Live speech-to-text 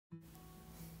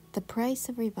The price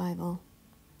of revival.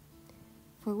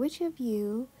 For which of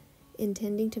you,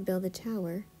 intending to build a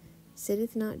tower,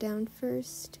 sitteth not down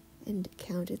first, and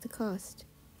counteth the cost,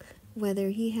 whether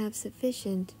he have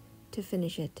sufficient to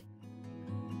finish it?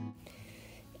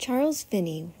 Charles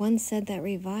Finney once said that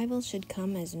revival should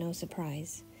come as no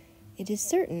surprise. It is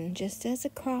certain, just as a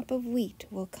crop of wheat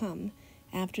will come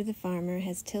after the farmer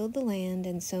has tilled the land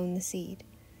and sown the seed.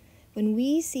 When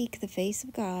we seek the face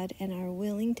of God and are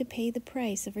willing to pay the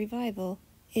price of revival,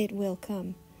 it will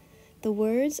come. The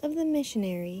words of the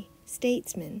missionary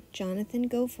statesman Jonathan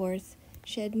Goforth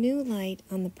shed new light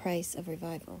on the price of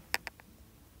revival.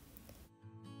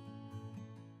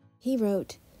 He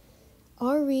wrote,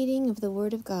 "Our reading of the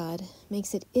Word of God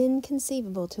makes it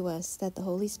inconceivable to us that the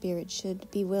Holy Spirit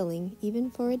should be willing, even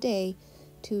for a day,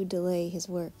 to delay His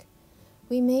work.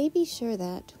 We may be sure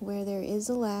that, where there is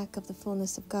a lack of the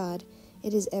fullness of God,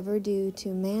 it is ever due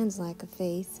to man's lack of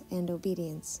faith and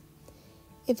obedience.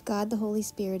 If God the Holy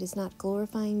Spirit is not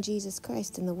glorifying Jesus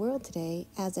Christ in the world today,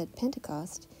 as at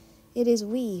Pentecost, it is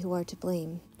we who are to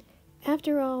blame.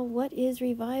 After all, what is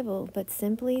revival but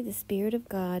simply the Spirit of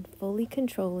God fully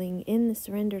controlling in the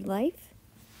surrendered life?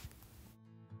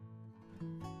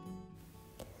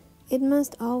 It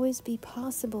must always be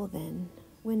possible then,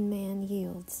 when man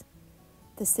yields.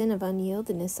 The sin of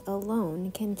unyieldedness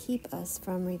alone can keep us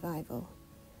from revival.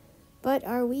 But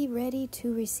are we ready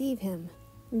to receive Him?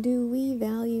 Do we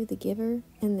value the giver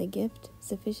and the gift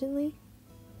sufficiently?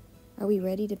 Are we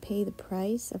ready to pay the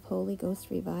price of Holy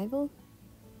Ghost revival?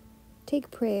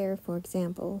 Take prayer, for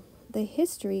example. The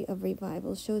history of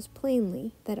revival shows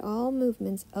plainly that all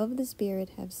movements of the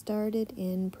Spirit have started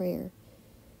in prayer.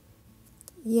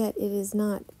 Yet it is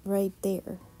not right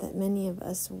there that many of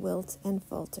us wilt and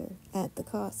falter at the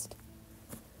cost.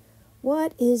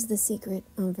 What is the secret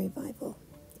of revival?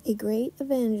 A great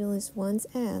evangelist once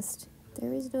asked.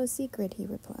 "There is no secret," he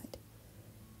replied.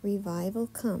 Revival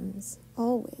comes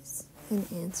always in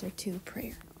answer to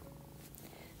prayer.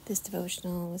 This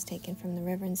devotional was taken from the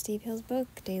Reverend Steve Hills book,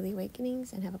 Daily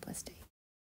Awakenings, and have a blessed day.